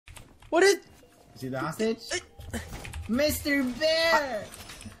What is... See the hostage? Mr. Bear!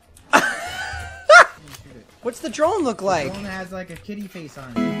 What's the drone look like? The drone has like a kitty face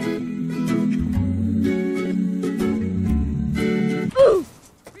on it. Ooh!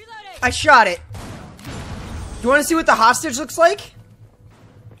 I shot it. You want to see what the hostage looks like?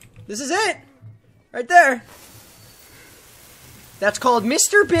 This is it. Right there. That's called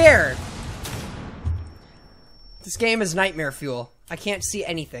Mr. Bear. This game is nightmare fuel. I can't see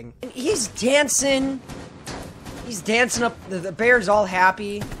anything. And he's dancing. He's dancing up. The bear's all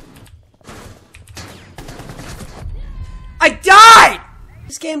happy. I died!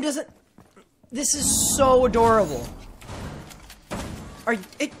 This game doesn't... This is so adorable.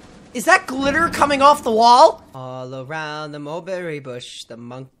 Is that glitter coming off the wall? All around the mulberry bush, the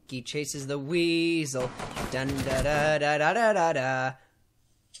monkey chases the weasel. Dun da da da da da da da.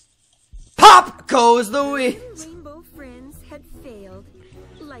 Pop goes the weasel. Rainbow friends had failed,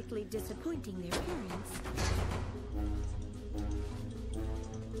 likely disappointing their parents.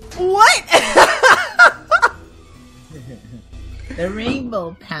 What? The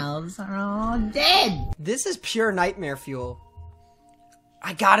rainbow pals are all dead. This is pure nightmare fuel.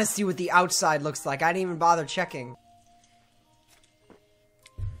 I gotta see what the outside looks like. I didn't even bother checking.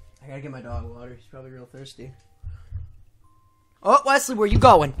 I gotta get my dog water. He's probably real thirsty. Oh, Wesley, where you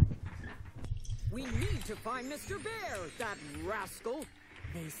going? We need to find Mr. Bear, that rascal.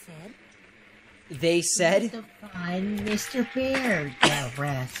 They said. They said? To find Mr. Bear, that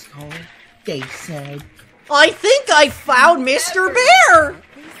rascal. They said. I think I found Mr. Bear!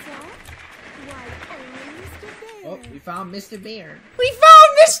 They said. Why only Mr. Bear? Oh, we found Mr. Bear. We found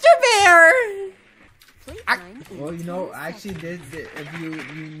Mr. Bear! Playtime Well, in you know, 10 actually, seconds. if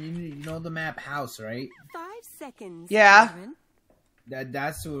you know the map house, right? 5 seconds. Yeah. Aaron.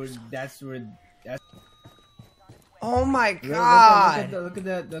 That's where. Oh my god. Look at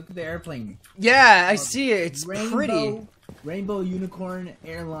the airplane. Yeah, I see it. It's pretty. Rainbow Unicorn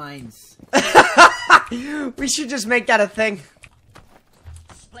Airlines. We should just make that a thing.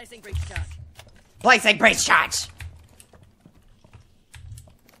 Placing breach charge. Placing brace charge.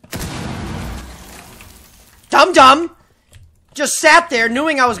 Dum Dum just sat there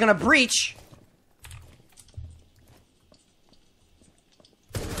knowing I was gonna breach.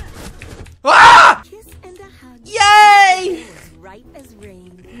 Ah! Kiss and a hug. Yay! As right as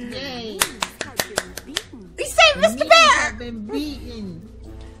rain. Yay! Have been beaten. We saved Mr. Have Bear! been beaten.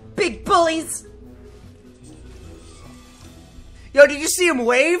 Big bullies! Yo, did you see him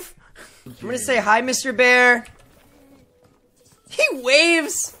wave? I'm gonna say hi, Mr. Bear. He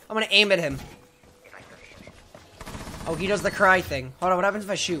waves! I'm gonna aim at him. Oh, he does the cry thing. Hold on, what happens if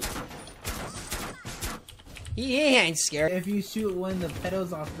I shoot? He ain't scared. If you shoot one of the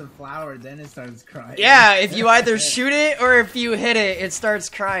petals off the flower, then it starts crying. Yeah, if you either shoot it or if you hit it, it starts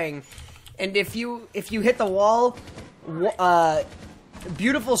crying. And if you hit the wall,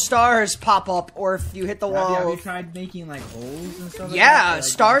 beautiful stars pop up, or if you hit the wall... Have you tried making, like, holes and stuff like yeah, that? Like,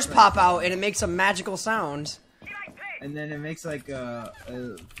 stars pop out and it makes a magical sound. And then it makes, like, a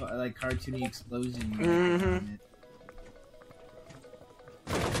like, cartoony explosion. Mm-hmm.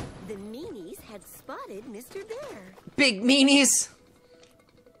 The meanies had spotted Mr. Bear. Big meanies.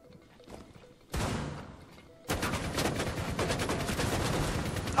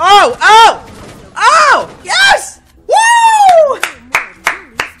 Oh! Oh! Oh! Yes! Woo! More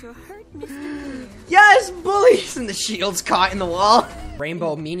bullies to hurt Mr. Bear. Yes, bullies! And the shield's caught in the wall.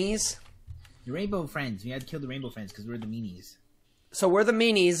 Rainbow meanies. The rainbow friends. We had to kill the rainbow friends because we're the meanies. So we're the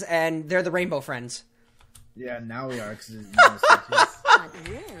meanies and they're the rainbow friends. Yeah, now we are. Cause, But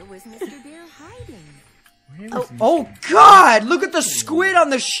where was Mr. Bear hiding? Oh god! Look at the squid on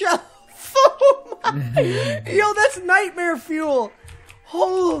the shelf! Oh my! Yo, that's nightmare fuel!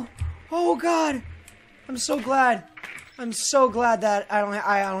 Oh god! I'm so glad. I'm so glad that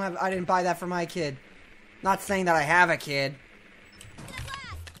I didn't buy that for my kid. Not saying that I have a kid.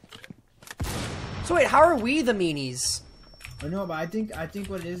 So wait, how are we the meanies? I know, but I think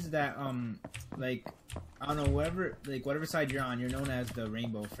what it is that like I don't know, whatever side you're on, you're known as the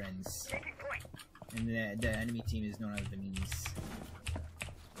rainbow friends. And the enemy team is known as the meanies.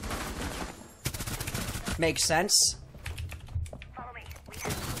 Makes sense.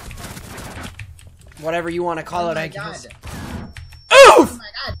 Whatever you want to call it, I guess. Oof! Oh my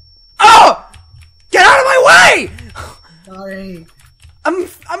god! Oh! Get out of my way! Sorry.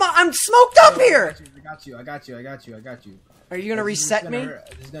 I'm smoked up here. I got you. Are you gonna reset me?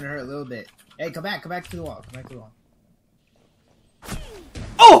 This is gonna hurt a little bit. Hey, come back to the wall. Come back to the wall.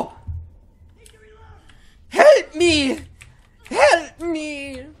 Oh! Help me! Help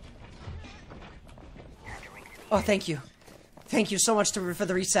me! Oh, thank you. Thank you so much for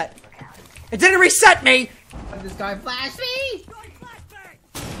the reset. It didn't reset me! This guy flashed me!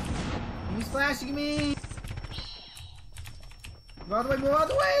 He's flashing me! Move out the way, move out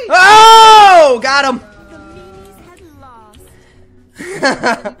the way! Oh! Got him! The meanies had lost.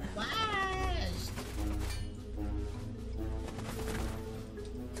 Flashed!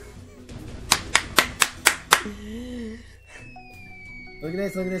 Look at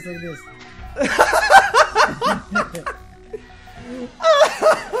this, look at this, look at this.